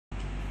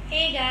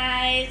Hey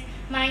guys,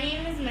 my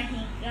name is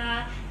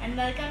Mahika and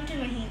welcome to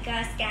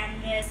Mahika's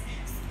Canvas.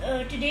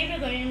 Today we're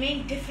going to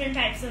make different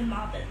types of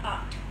marble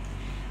art.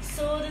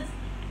 So the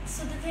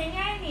thing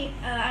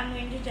I'm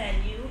going to tell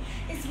you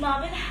is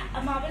marble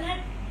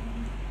had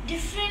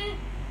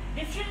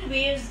different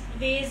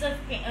ways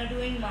of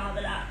doing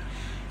marble art.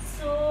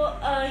 So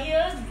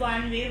here's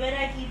one way where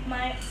I keep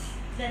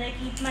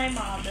my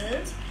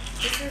marbles.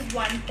 This is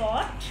one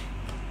pot,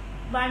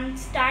 one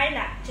style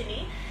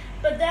actually,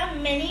 but there are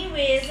many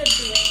ways of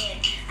doing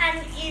it,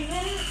 and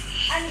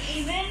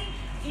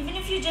even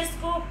if you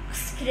just go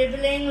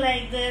scribbling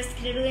like this,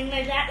 scribbling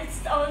like that,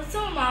 it's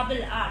also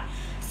marble art.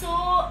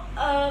 So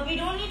we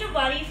don't need to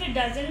worry if it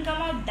doesn't come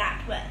out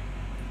that well.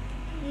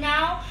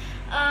 Now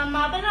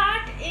marble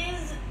art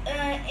is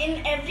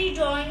in every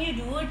drawing you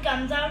do, it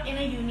comes out in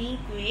a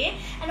unique way,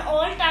 and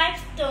all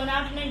types turn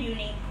out in a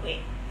unique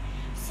way.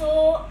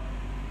 So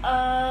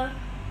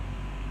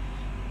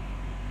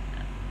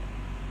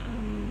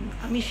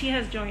Amishi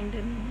has joined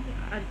in.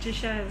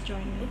 Arjisha has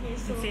joined in. Okay,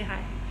 so say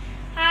hi.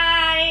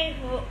 Hi,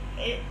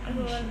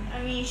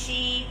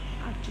 Amishi.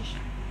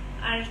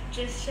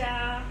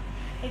 Arjisha.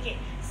 Okay,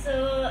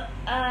 so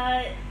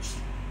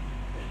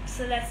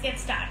let's get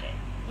started.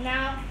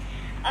 Now,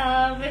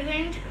 we're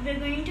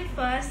going to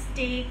first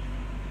take.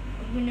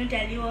 I'm going to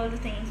tell you all the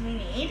things we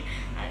need.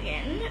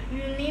 Again,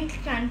 you'll need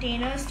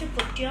containers to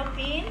put your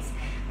paints,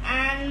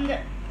 and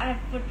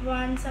I've put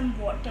some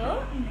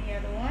water in the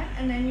yellow one,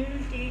 and then you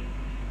will take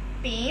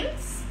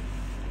paints,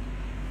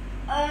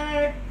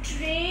 a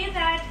tray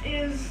that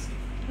is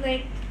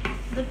like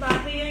the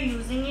part where you're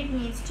using it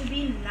needs to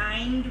be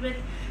lined with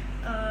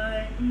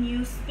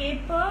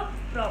newspaper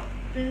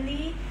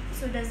properly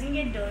so it doesn't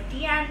get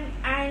dirty,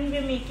 and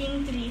we're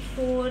making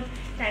 3-4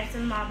 types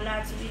of marble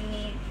art, so we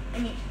need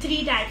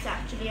 3 types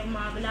actually of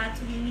marble art,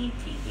 so we need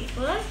 3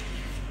 papers.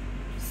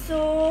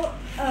 So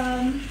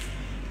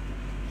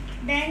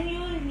then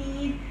you'll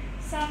need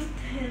some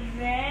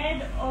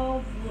thread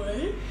or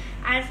wool.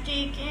 I've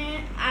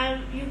taken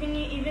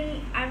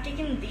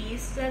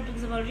these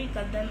because I've already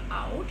cut them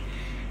out,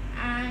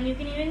 and you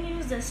can even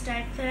use this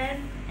type thread.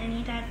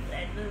 Any type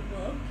thread will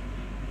work.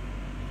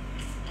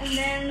 And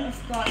then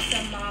of course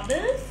some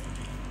marbles,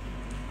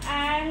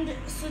 and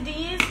so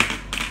you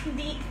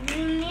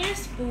need a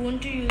spoon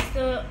to use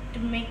to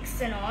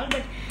mix and all,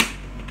 but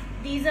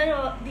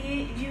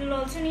you'll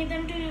also need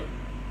them to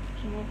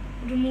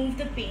remove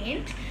the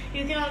paint.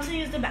 You can also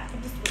use the back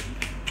of the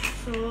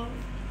spoon.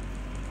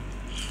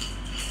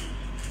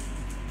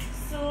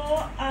 So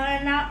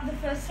now the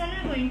first one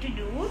we're going to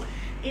do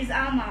is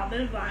our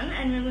marble one,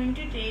 and we're going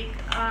to take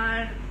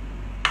our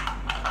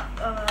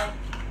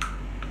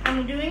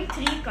I'm doing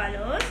 3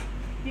 colors.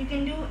 You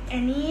can do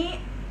any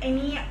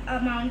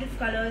amount of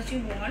colors you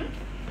want.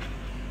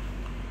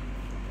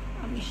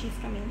 Amishi's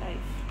coming live.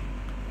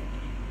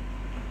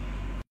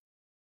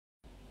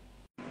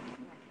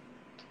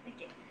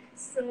 Okay,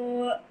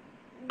 so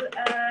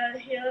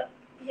here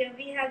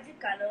we have the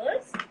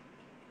colors,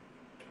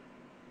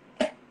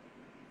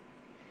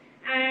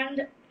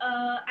 and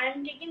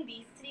I'm taking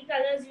these 3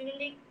 colors. You can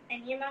take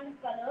any amount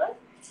of colors,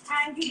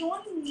 and you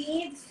don't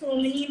need so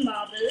many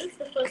marbles.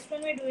 The first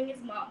one we're doing is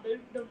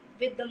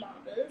with the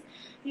marbles.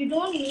 You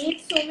don't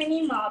need so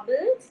many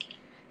marbles.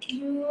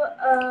 You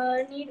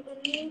need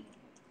only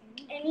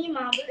any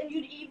marble, and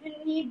you'd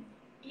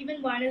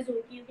even one is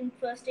okay. You can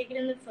first take it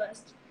in the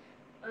first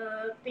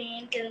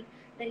paint, and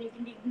then you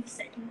can take it in the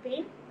second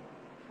paint.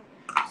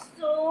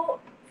 So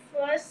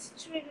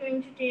first we're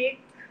going to take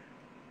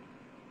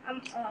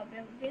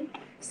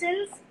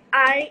since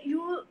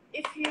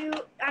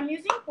I'm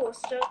using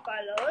poster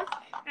colors,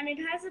 and it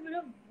has a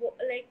little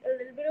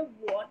bit of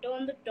water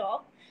on the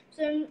top,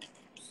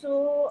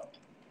 so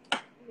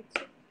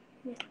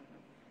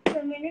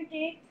I'm going to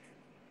take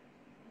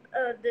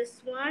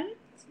this one,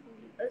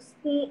 a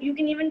spoon. You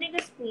can even take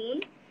a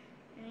spoon.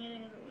 Oh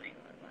my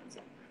god, one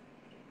second.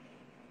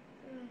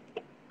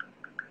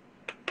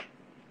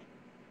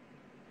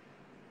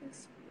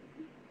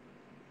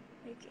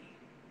 Okay.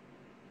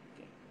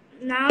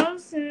 Now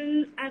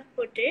since I've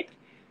put it,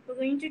 we're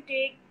going to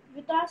take,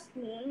 with our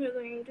spoon, we're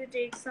going to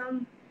take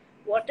some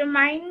water.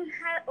 Mine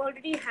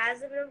already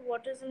has a bit of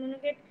water, so I'm going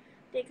to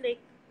take like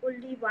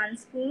only 1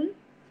 spoon.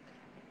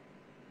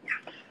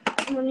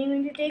 I'm only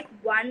going to take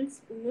 1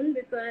 spoon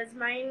because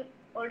mine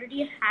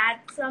already had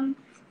some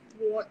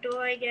water,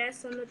 I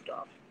guess, on the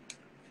top.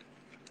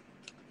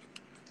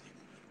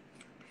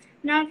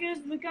 Now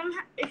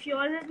if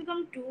yours has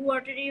become too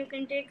watery, you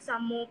can take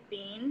some more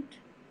paint.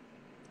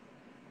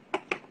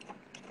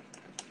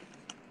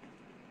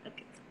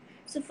 Okay.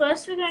 So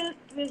first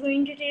we're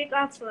going to take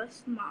our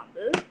first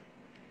marble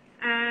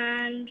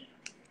and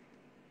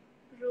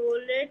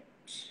roll it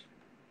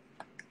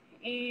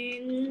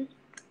in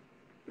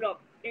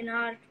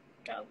our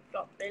tub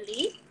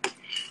properly,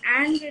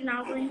 and we're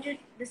now going to,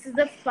 this is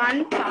the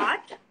fun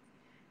part,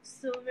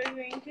 so we're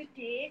going to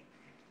take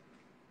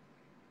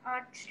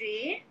our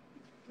tray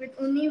with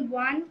only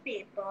 1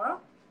 paper,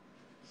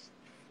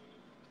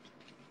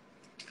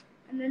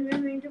 and then we're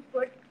going to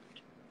put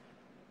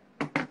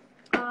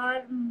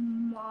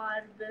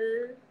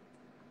marble.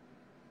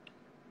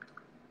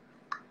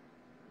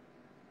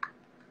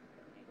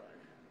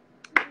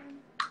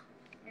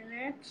 In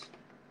it,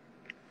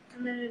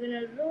 and then we're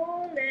gonna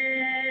roll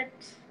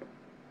it.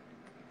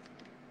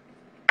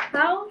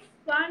 How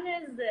fun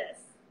is this?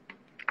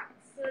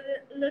 So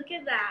look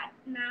at that.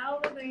 Now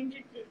we're going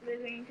to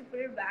put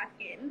it back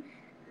in.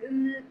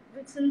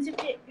 Since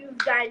you've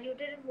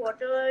diluted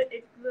water,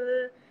 it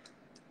will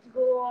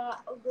go.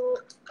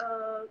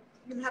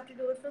 You'll have to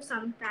do it for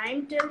some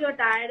time till you're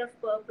tired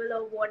of purple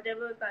or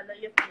whatever color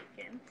you've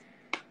taken.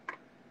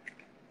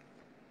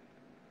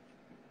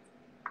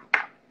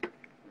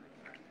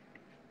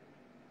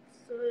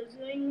 So it's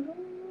going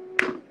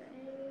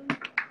rolling.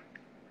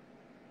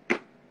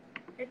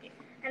 Okay,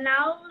 and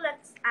now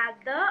let's add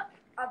the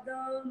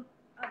other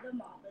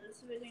marbles.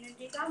 So we're going to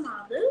take our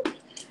marble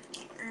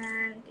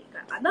and take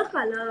our other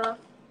color,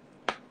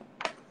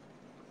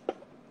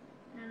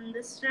 and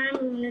this time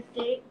we're going to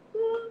take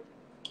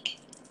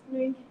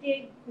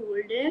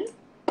golden.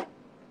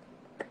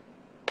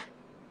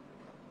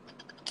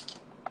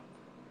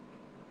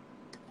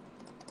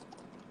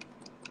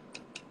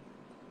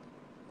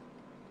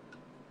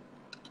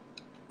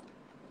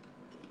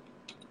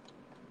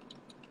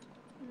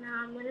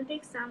 Now I'm going to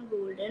take some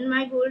golden.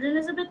 My golden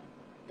is a bit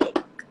thick,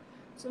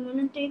 so I'm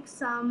going to take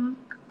some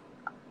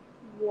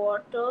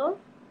water.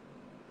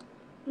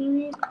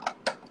 And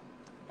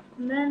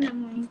then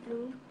I'm going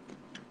to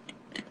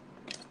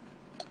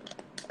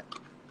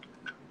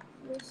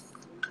just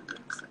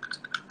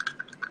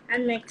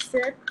mix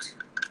it.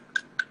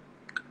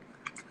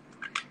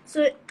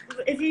 So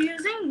if you're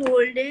using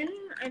golden,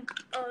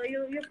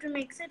 you have to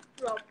mix it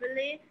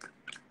properly.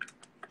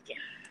 Okay.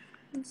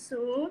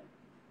 So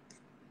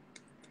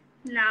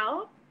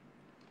now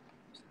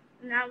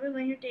we're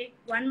going to take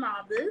one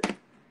marble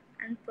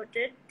and put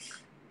it,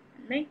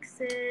 mix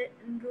it,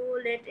 and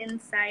roll it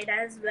inside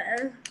as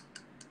well.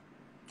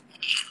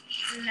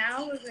 And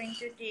now we're going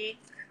to take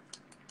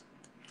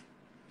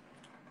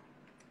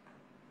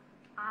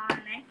our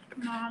next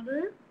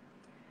marble,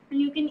 and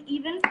you can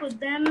even put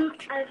them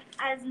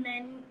as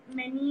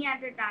many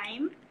at a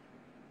time.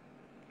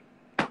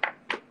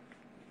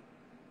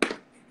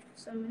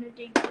 So I'm going to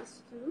take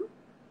this too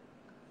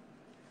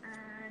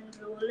and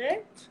roll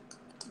it,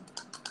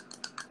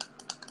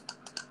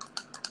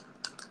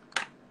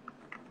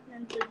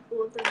 and put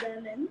both of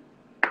them in.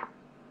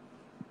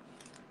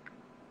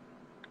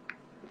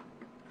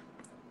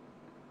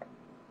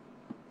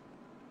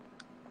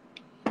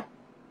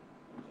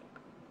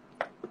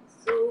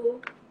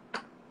 So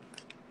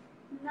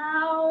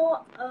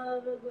now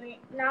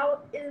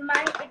it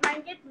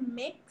might get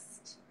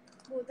mixed.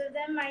 Both of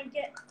them might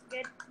get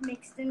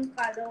mixed in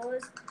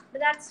colors,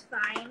 but that's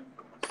fine.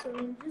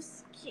 So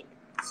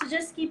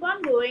just keep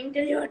on going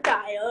till you're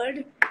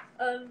tired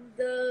of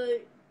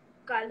the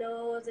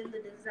colors and the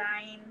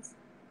designs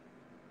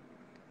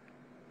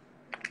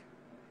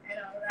and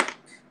all that.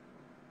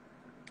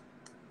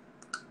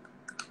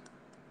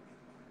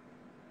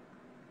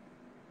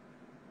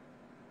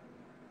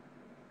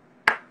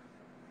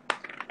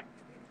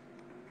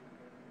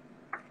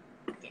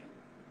 Okay.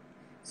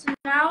 So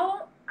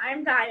now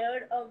I'm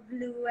tired of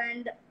blue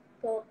and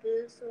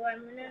purple, so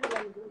I'm gonna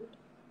gold.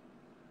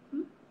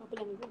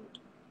 Purple and gold.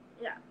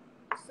 Yeah.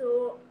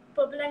 So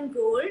purple and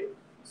gold.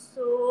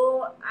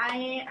 So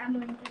I am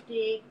going to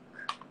take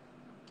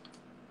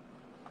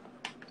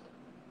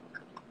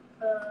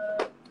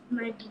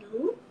my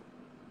blue.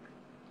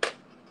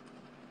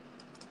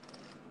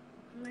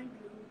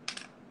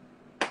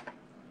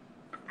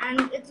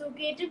 And it's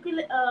okay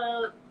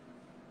to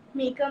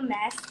make a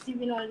mess. You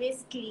can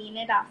always clean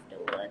it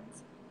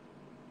afterwards.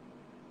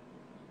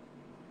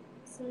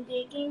 So I'm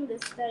taking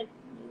this type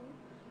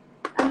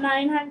blue, and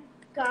mine had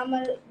come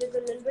with a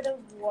little bit of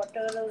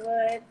water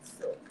over it.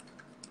 So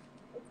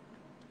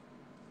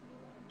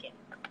okay.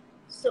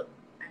 So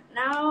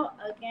now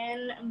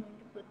again I'm going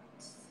to put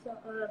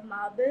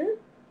marble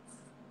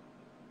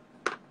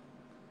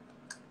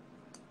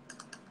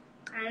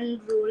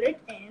and roll it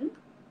in.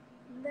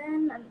 And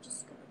then I'm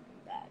just gonna do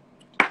that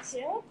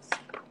here,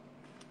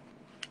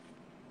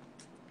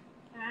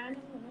 and I'm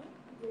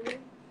gonna go.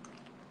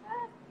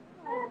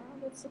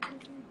 That's so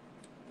pretty.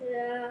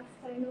 Yeah,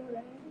 I know,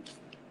 right?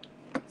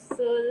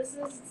 So this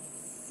is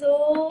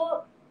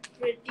so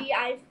pretty.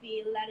 I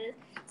feel that is.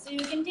 So you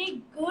can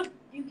take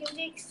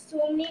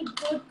so many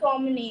good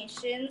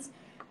combinations,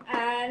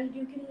 and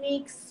you can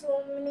make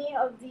so many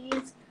of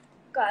these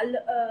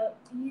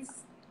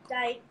these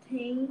type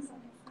things.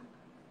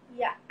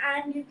 Yeah,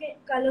 and you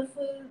get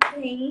colorful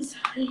things.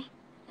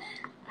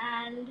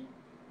 And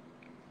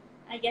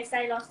I guess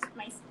I lost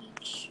my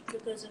speech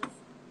because of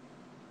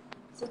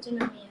such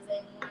an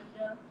amazing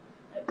wonder.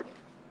 Okay.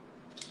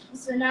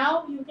 So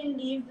now you can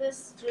leave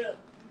this to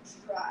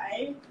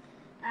dry,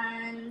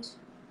 and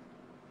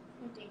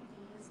you take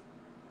these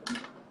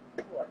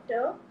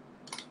water,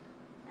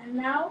 and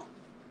now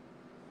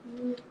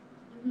you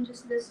can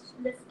just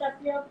lift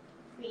up your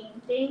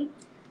painting,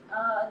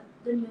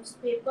 the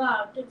newspaper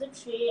out of the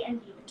tray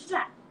and leave it to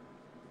dry.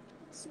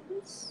 See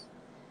this?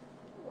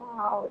 Wow.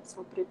 Wow, it's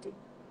so pretty.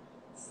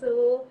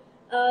 So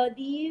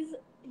these,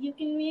 you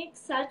can make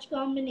such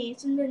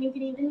combinations, and you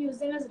can even use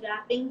them as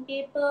wrapping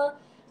paper,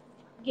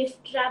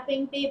 gift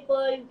wrapping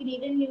paper. You can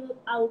even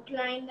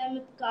outline them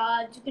with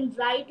cards. You can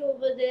write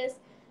over this.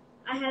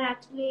 You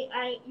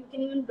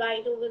can even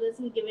write over this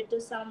and give it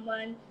to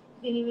someone.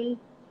 You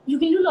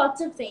can do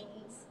lots of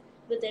things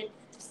with it.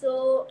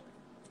 So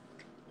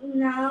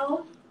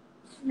now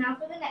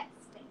for the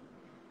next thing,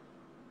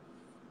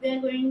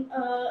 we're going.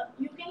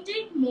 You can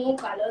take more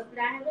colors, but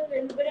I have a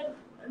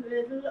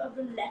little of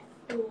the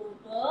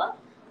leftover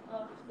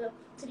of the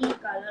 3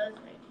 colors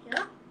right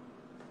here.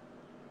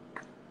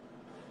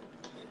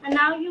 And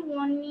now you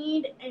won't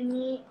need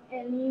any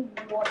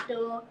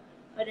water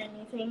or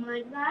anything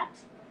like that.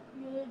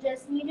 You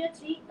just need your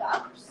 3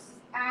 cups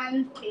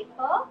and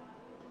paper,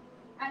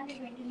 and you're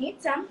going to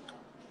need some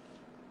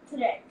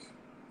thread.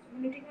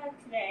 I'm going to take a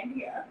thread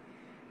here,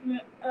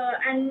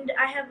 and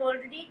I have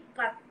already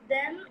cut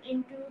them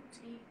into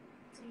three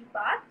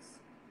parts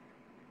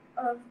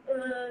of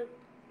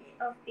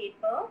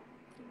paper.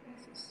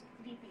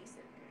 3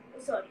 pieces.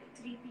 Sorry,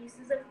 3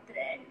 pieces of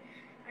thread,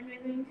 and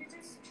we're going to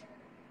just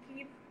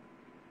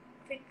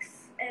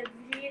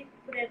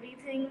put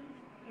everything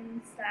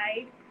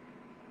inside.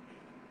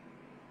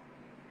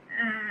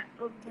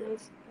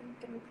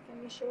 Can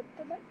you show it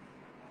to them?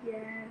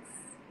 Yes.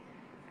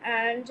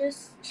 And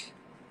just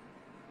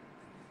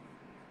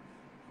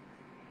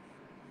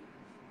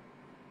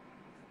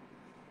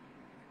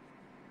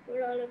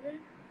put all of it.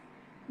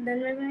 Then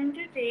we're going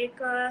to take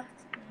a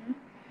spoon,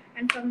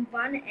 and from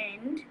one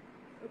end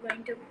we're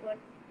going to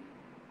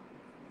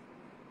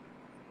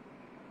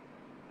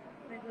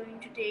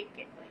take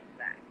it like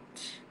that.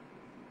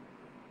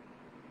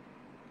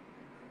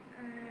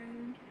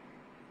 And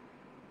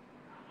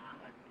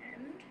one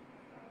end,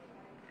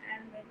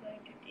 and we're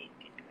going to take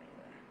it like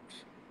that.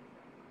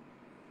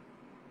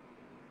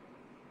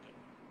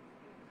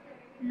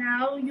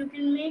 Now you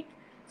can make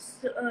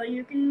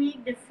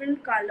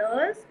different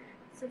colors.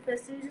 So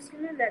first I'm just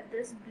gonna let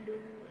this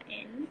blue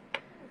in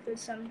for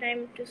some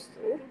time to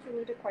soak. You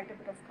need quite a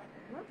bit of color,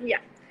 no?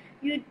 Yeah,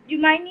 you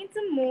might need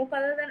some more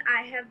color than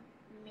I have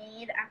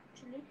made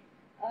actually.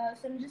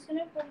 So I'm just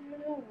gonna put a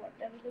little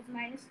water because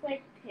mine is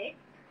quite thick.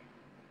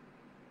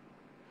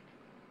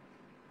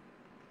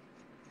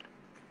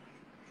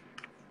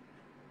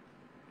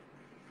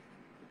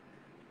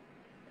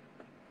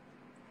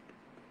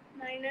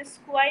 Mine is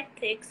quite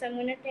thick, so I'm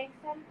gonna take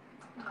some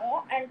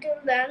more. Until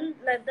then,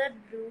 let that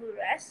blue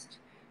rest.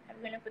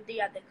 I'm gonna put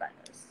the other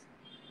colors.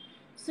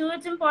 So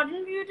it's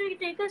important for you to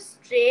take a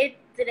straight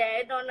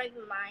thread, or like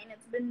mine,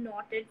 it's been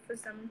knotted for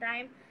some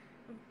time.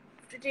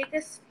 To take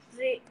a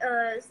straight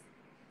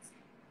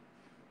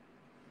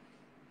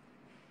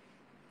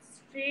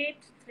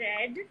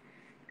thread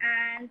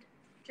and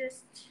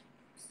just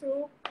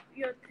soak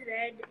your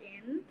thread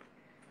in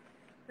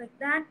like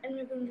that. And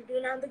you're going to do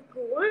now the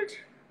gold.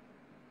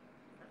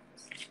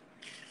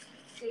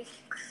 Take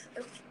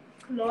a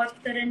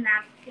cloth or a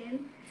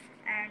napkin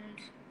and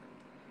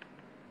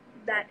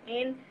that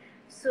in.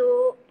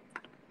 So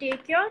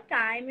take your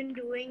time in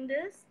doing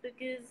this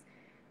because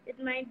it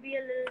might be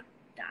a little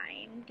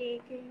time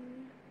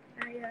taking,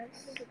 I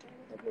guess.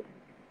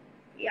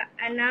 Yeah,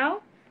 and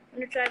now I'm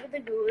gonna try with the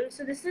gold.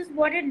 So this is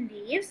what it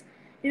leaves.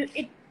 You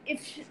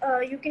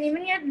can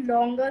even get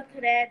longer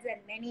threads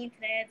and many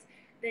threads,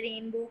 the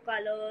rainbow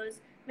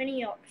colors,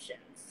 many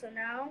options. So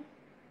now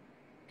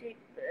take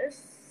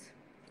this,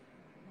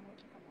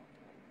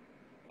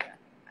 yeah,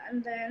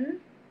 and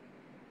then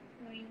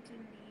I'm going to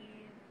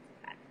leave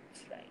that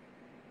right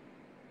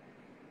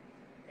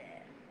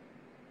there.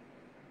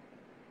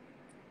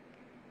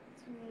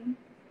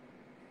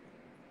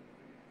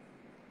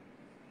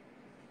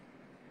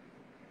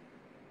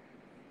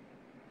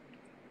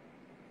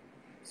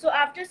 So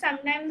after some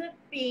time the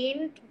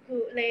paint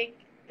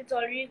it's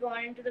already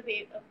gone into the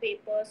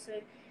paper,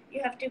 so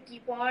you have to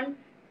keep on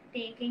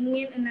taking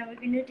it. And now we're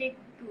going to take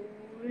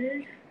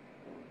gold.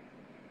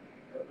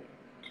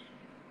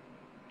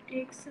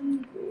 Take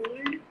some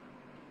gold.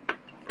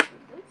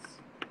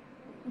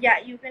 Yeah,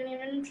 you can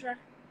even try.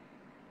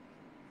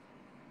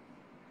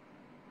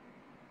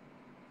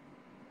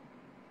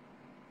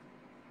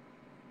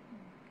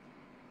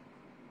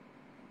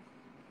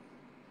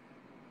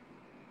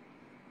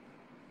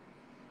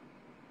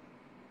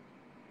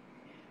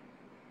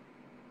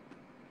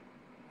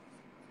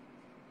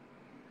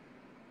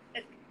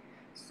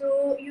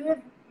 So you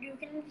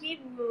can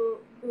keep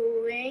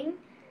going,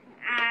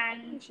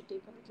 and you should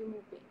take a little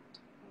more paint.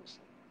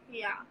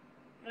 Yeah,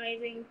 I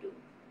think too.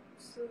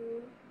 So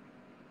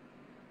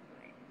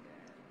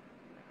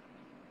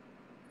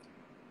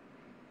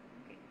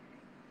okay.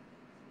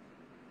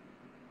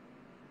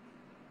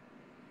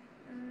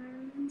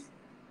 And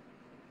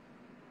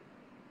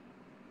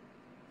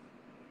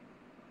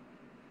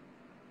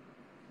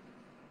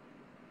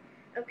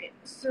okay,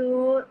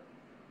 so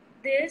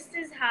this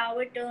is how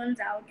it turns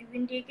out. You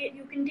can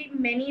take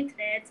many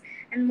threads,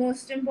 and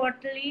most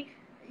importantly,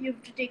 you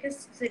have to take a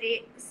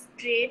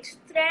straight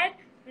thread,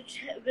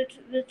 which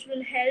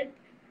will help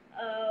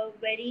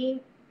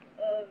very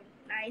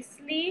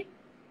nicely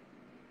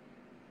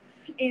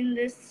in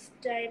this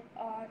type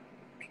of.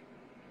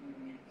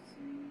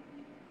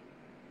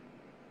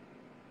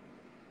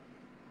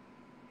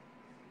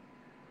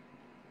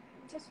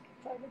 Just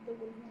try with the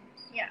wool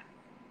ones. Yeah.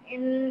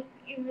 I'm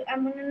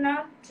gonna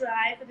now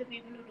try for the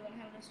people who don't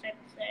have this type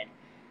of thread.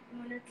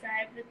 I'm gonna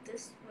try with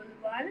this wool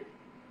one,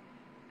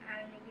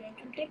 and we're going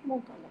to take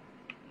more color.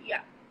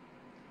 Yeah.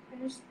 I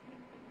just put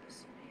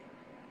this way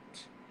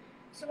around.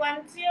 So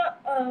once you're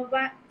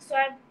so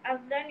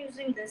I've done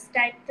using this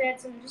type thread,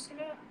 so I'm just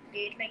gonna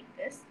lay it like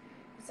this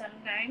for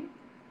some time.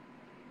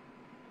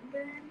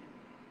 Then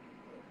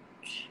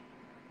put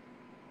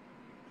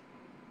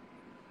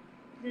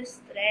this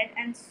thread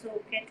and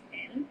soak it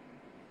in.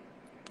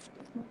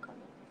 Take more color.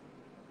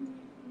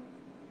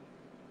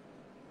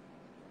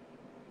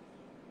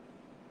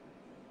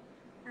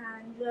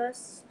 And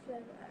just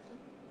soak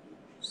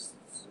this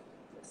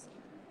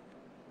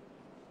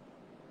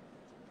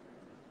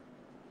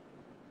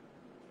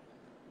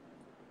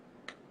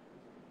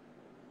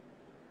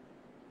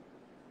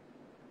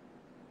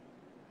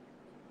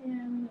in.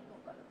 And more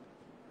color.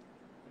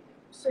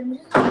 So I'm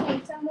just gonna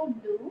make some more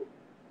blue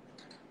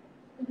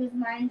because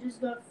mine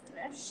just got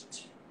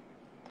finished.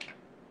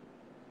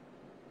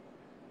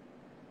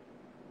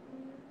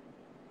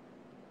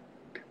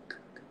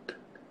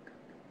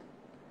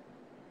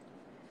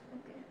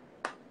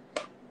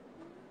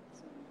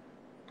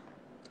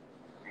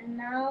 And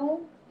now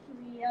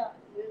we've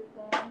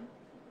gone.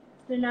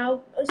 So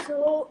now,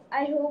 so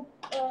I hope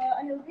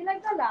you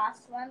like the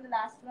last one. The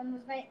last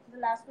one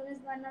is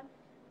one of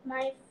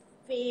my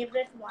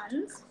favorite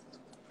ones.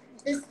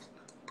 This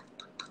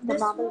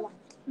marble one.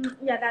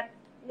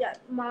 Yeah,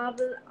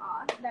 marble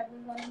art. That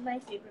was one of my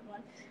favorite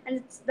ones,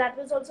 and that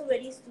was also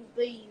very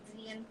super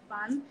easy and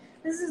fun.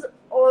 This is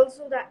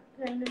also that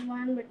kind of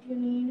one, but you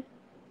need.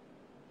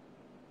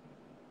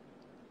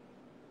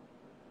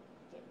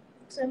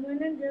 So I'm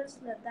gonna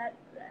just let that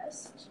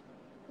rest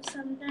for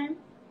some time.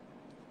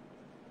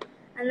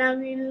 And now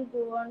we'll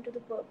go on to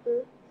the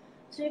purple.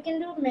 So you can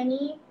do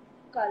many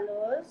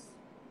colors.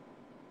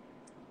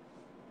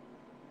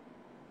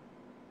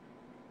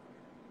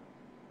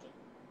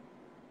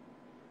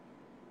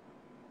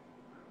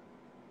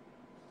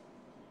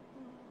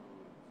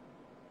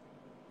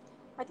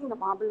 I think the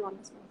marble one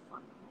is more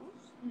fun.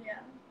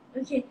 Yeah.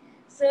 Okay.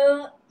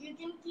 So you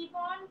can keep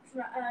on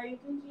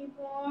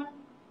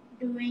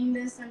doing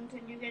this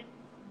until you get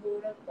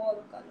bored of all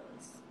the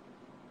colors.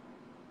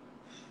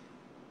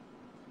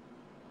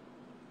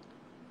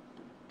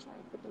 Try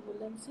it with the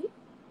wool and see.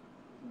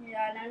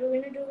 Yeah. Now we're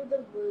gonna do with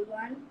the wool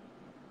one.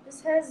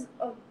 This has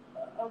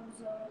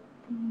absorbed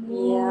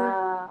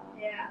more.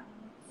 Yeah.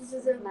 This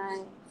is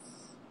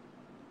nice.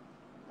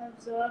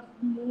 Absorb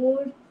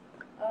more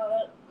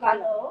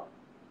color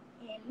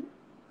in.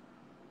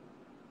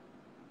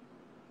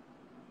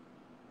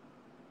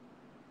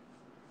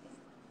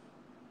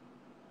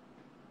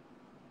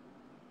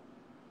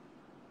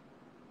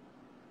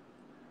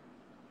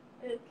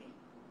 Okay.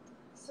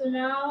 So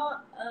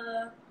now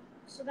I'm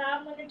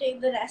gonna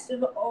take the rest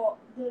of all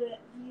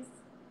these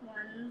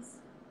ones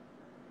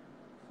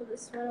for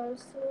this one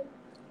also.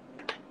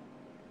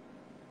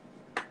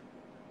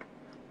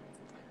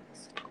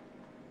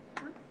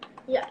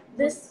 Yeah,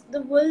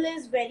 the wool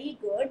is very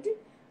good,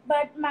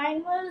 but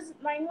mine was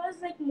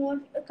like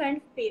more a kind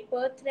of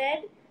paper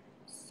thread,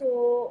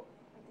 so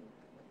I think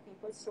the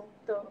paper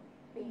soaked the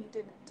paint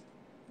in it.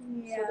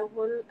 yeah. So the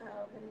wool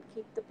will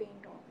keep the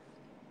paint off.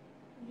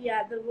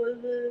 Yeah, the wool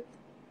will.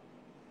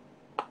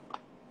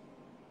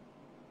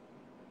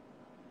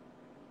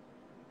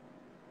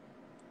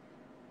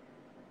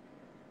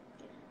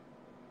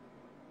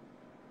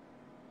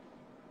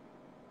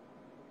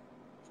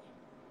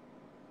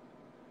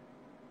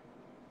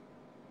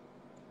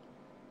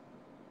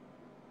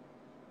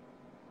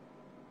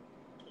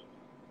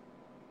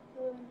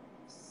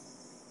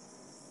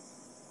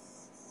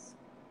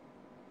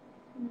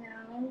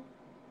 Now,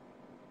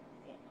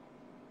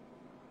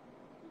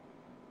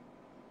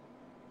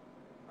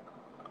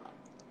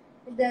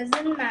 it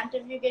doesn't matter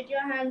if you get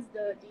your hands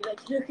dirty.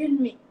 Like, look at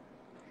me.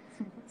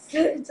 So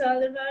it's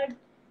all about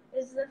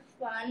the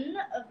fun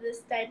of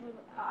this type of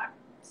art.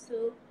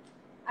 So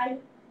I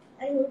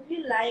hope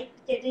you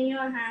liked getting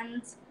your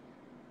hands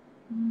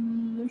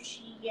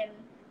mushy and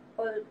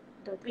all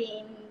the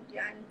paint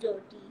and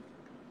dirty,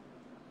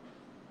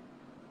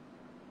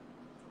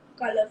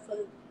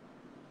 colorful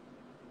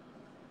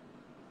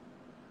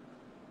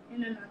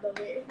in another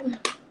way.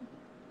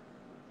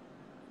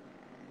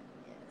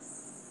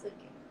 Yes.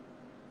 Okay.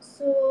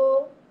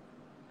 So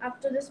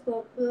after this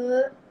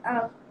purple,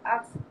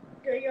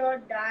 after you're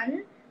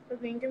done, we're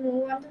going to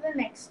move on to the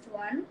next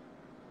one.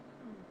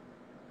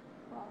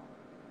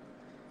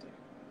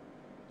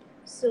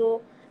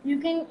 So you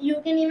can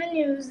even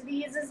use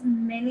these as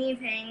many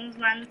things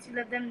once you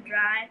let them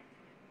dry.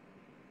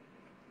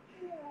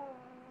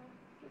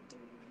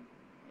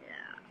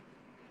 Yeah.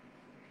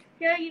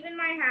 Here, even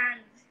my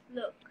hands.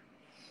 Look.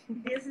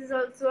 This is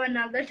also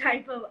another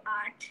type of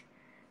art.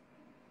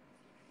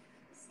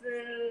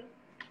 So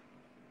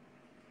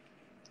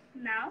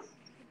now,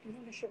 Do you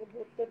want to show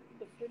both the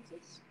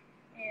differences?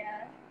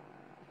 yeah.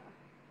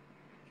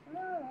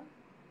 Oh,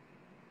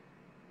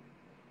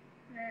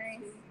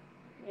 nice.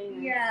 Very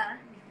nice. Yeah.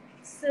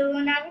 So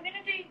now we're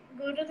gonna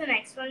go to the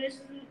next one,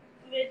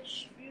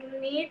 which you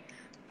need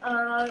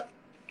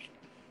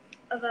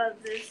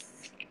about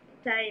this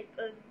type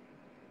of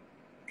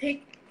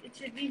thick. It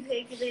should be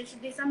thick. There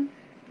should be some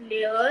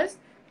layers.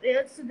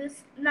 So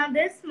this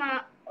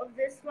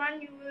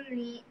one you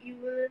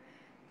will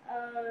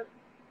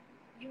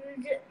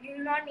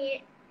not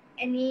need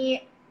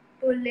any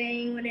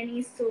pulling or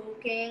any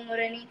soaking or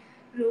any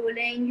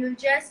rolling. You'll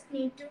just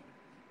need to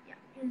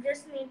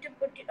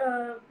put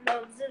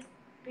blobs of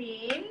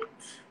paint.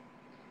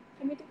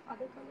 Can we take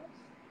other colors?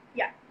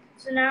 Yeah.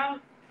 So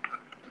now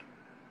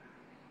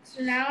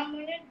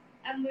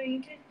I'm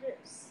going to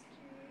just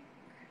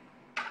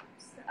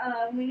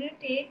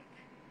take.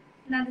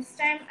 Now this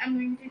time I'm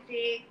going to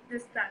take the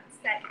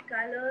sunset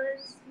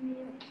colors,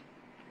 maybe,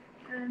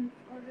 and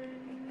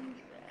orange,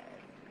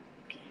 red.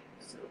 Okay,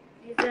 so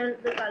these are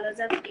the colors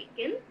I've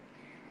taken,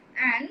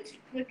 and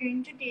we're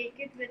going to take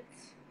it with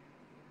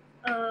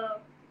a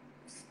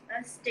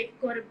stick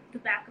or the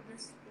back of the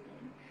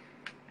spoon,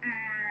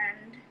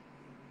 and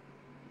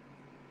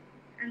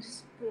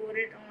just pour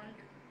it on.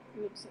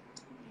 Mix it.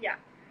 Yeah,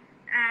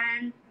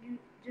 and you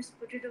just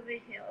put it over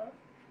here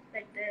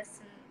like this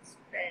and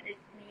spread it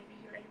maybe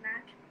like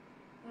that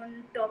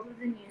on top of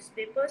the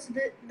newspaper. So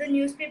the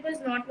newspaper is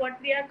not what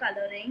we are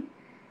coloring,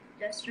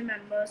 just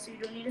remember. So you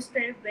don't need to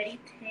spread it very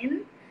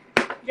thin,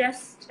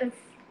 just the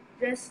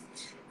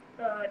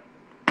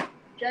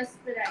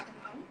right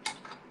amount.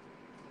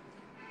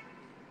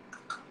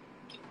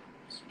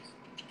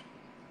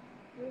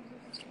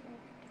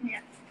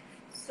 Yeah.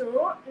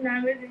 So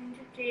now we're going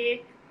to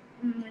take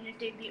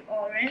the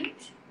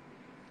orange,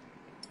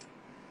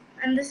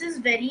 and this is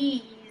very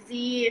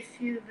easy if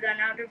you've run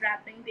out of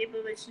wrapping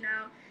paper, which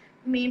now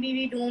maybe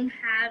we don't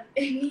have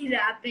any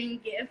wrapping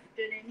gift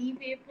or any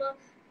paper,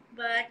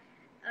 but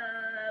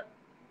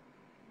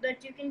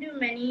you can do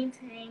many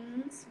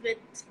things with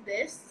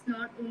this,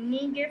 not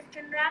only gift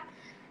and wrap.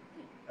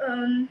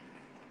 To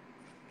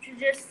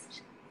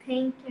just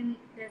think, and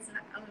there's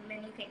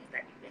many things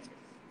that you can do.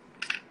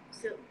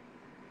 So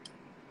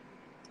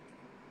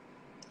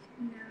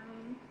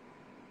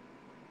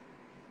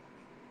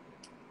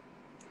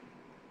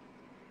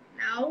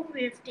now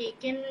I've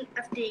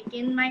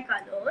taken my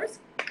colors,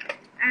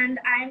 and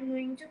I'm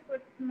going to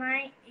put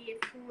my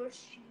A4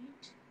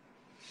 sheet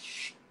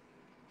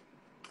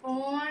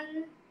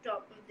on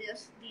top of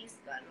these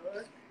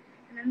colors,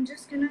 and I'm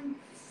just gonna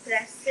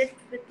press it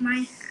with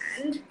my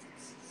hand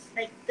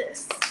like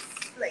this,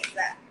 like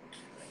that,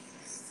 like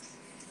this.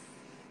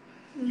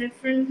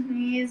 Different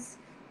ways,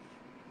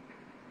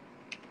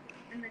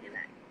 and look at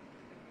that.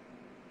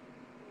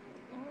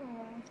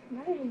 Oh,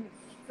 nice.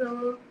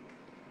 So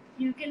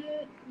you can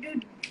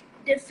do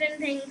different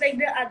things, like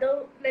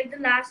the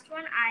last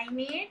one I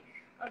made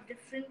of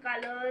different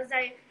colors.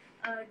 I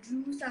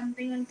drew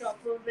something on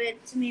top of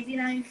it. So maybe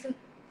now you can,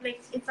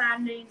 like, if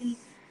I'm doing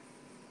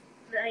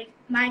like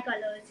my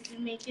colors, you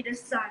can make it a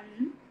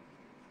sun.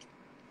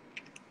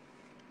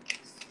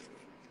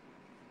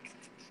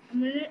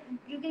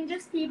 You can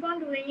just keep on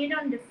doing it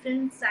on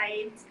different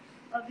sides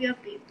of your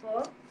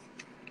paper.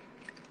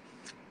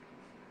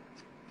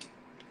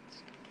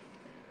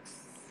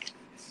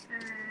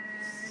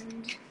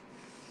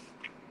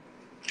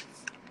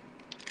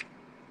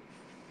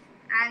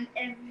 And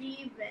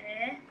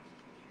everywhere.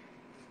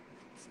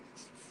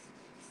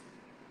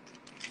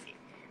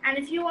 And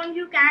if you want,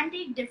 you can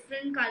take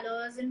different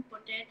colors and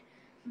put it.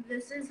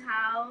 This is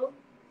how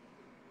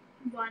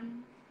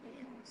one.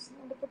 Yes.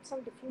 Want to put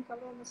some different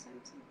color on the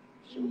sides?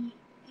 Sure.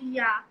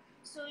 Yeah.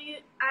 So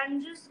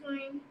I'm just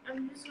going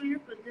to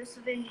put this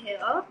over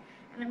here,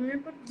 and I'm going to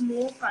put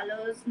more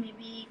colors,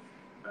 maybe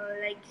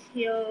like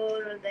here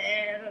or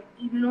there, or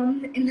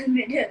even in the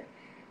middle.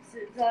 So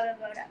it's all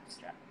about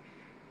abstract.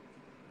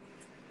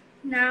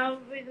 Now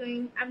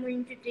I'm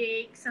going to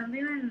take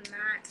something like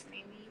that,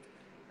 maybe.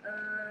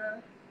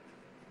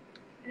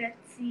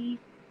 Let's see.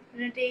 I'm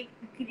going to take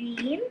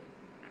green.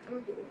 A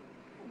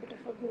bit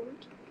of a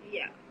gold.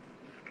 Yeah.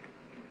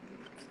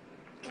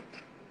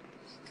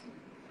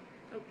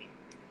 Okay.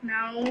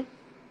 Now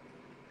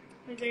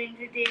we're going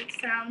to take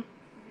some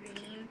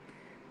green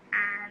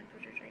and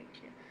put it right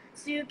here.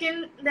 So you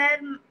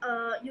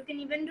can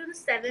even do the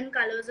 7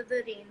 colors of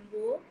the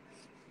rainbow.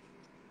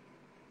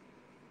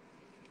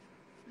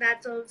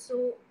 That's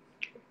also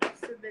a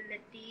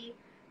possibility.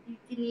 You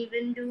can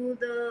even do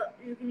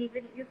you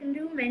can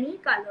do many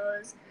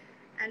colors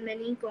and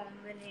many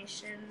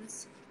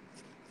combinations.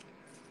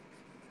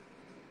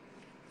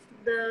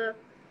 The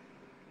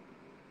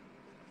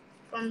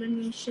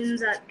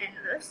combinations are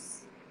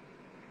endless.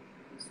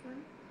 This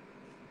one.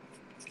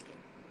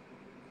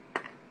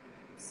 Okay.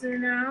 So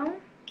now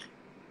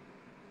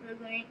we're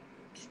going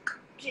to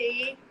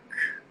take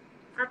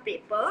our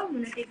paper. I'm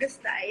going to take the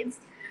sides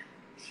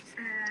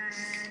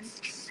and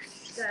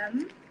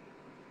some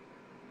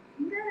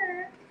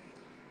there.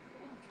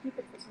 Keep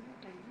it for some more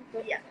time.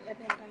 Yeah. Let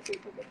the entire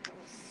paper get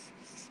covered.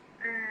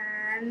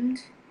 And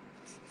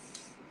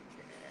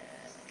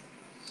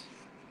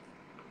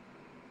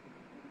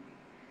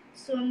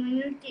so I'm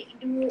going to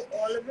do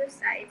all of the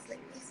sides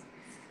like this.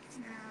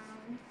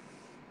 Now,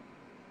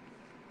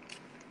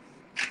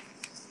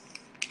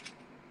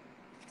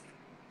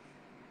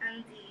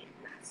 and the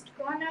last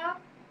corner.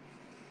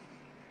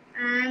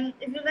 And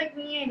if you're like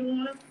me, I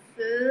don't want to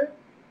fill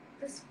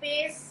the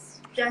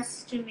space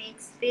just to make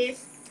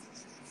space.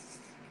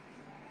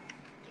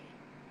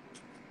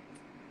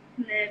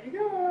 There we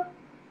go.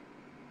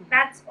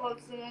 That's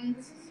awesome.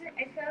 This is,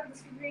 I felt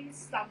this was very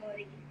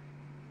summery.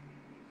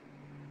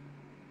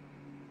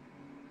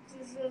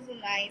 This is also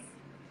nice.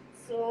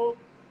 So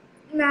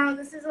now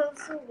this is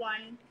also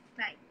one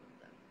type of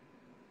them.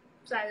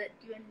 So I'll let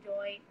you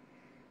enjoy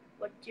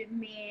what you've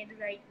made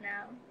right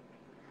now.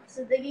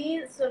 So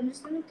I'm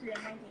just going to clear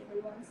my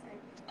table one side.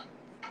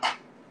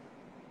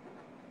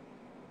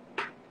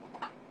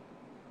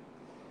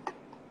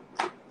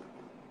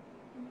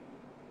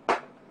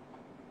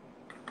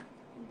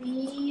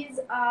 These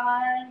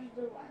are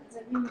the ones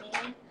that we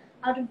made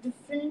out of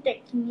different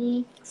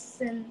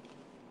techniques, and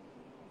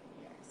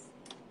yes,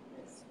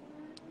 this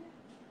one,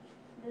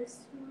 and this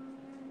one.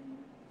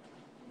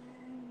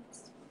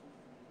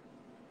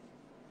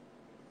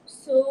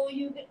 So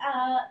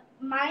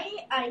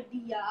my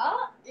idea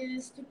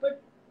is to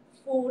put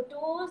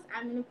photos.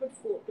 I'm gonna put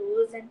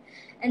photos,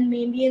 and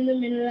maybe in the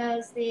middle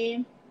I'll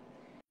say,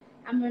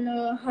 I'm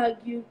gonna hug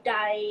you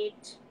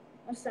tight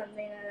or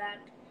something like that.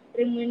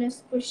 I'm gonna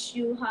push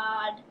you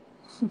hard.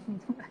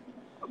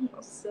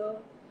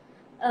 So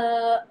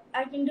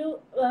I can do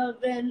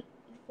when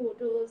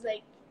photos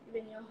like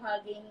when you're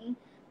hugging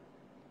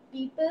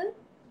people.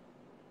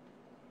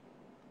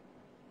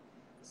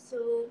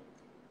 So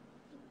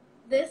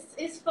this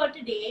is for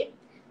today.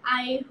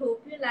 I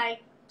hope you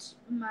liked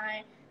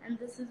my, and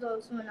this is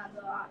also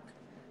another art.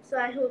 So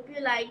I hope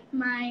you liked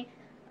my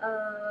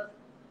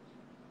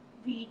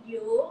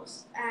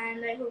videos,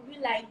 and I hope you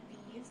like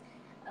these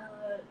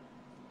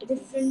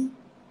different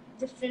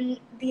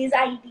these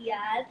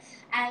ideas,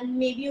 and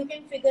maybe you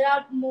can figure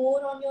out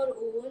more on your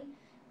own.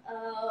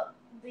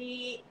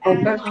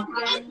 Amira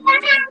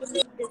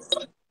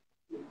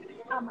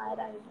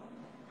is on.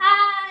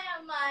 Hi,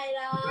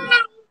 Amira.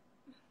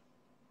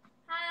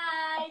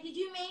 Hi, did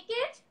you make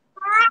it?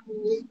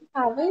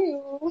 How are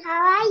you?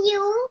 How are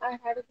you? I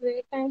had a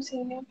great time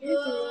seeing your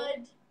video.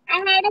 Good. I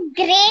had a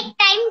great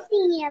time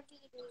seeing your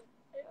video.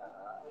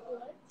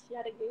 What? She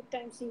had a great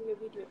time seeing your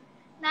video.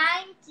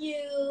 Thank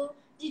you.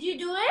 Did you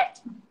do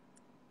it?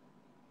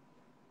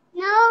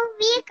 No,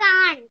 we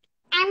can't.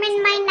 I'm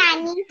in my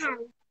nanny's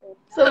house.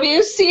 So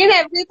we've seen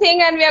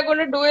everything and we are going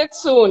to do it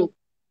soon.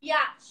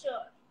 Yeah,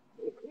 sure.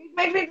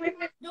 Wait.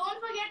 Don't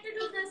forget to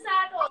do this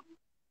at all.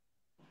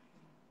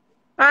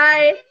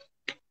 Hi.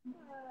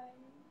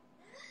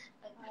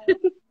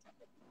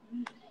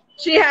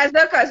 She has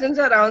her cousins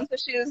around, so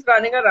she is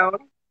running around.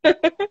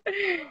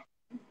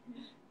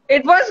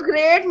 It was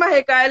great,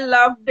 Mahika. I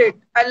loved it.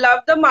 I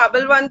loved the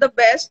marble one the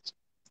best.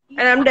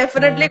 And I'm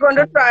definitely going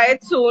to try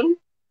it soon.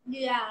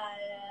 Yeah.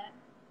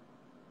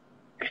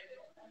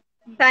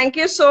 Thank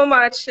you so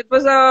much. It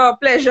was a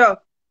pleasure.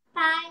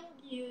 Thank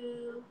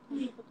you.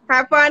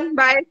 Have fun.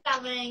 Bye.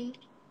 Coming.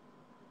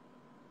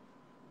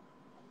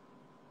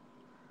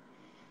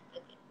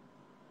 Okay.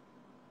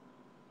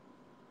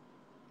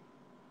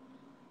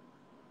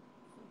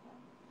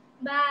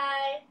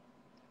 Bye.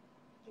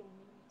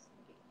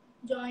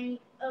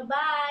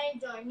 Bye.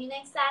 Join me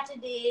next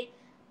Saturday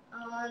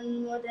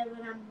on whatever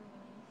I'm doing.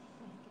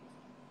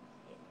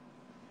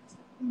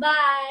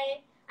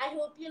 Bye. I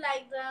hope you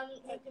like them.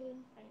 You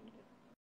can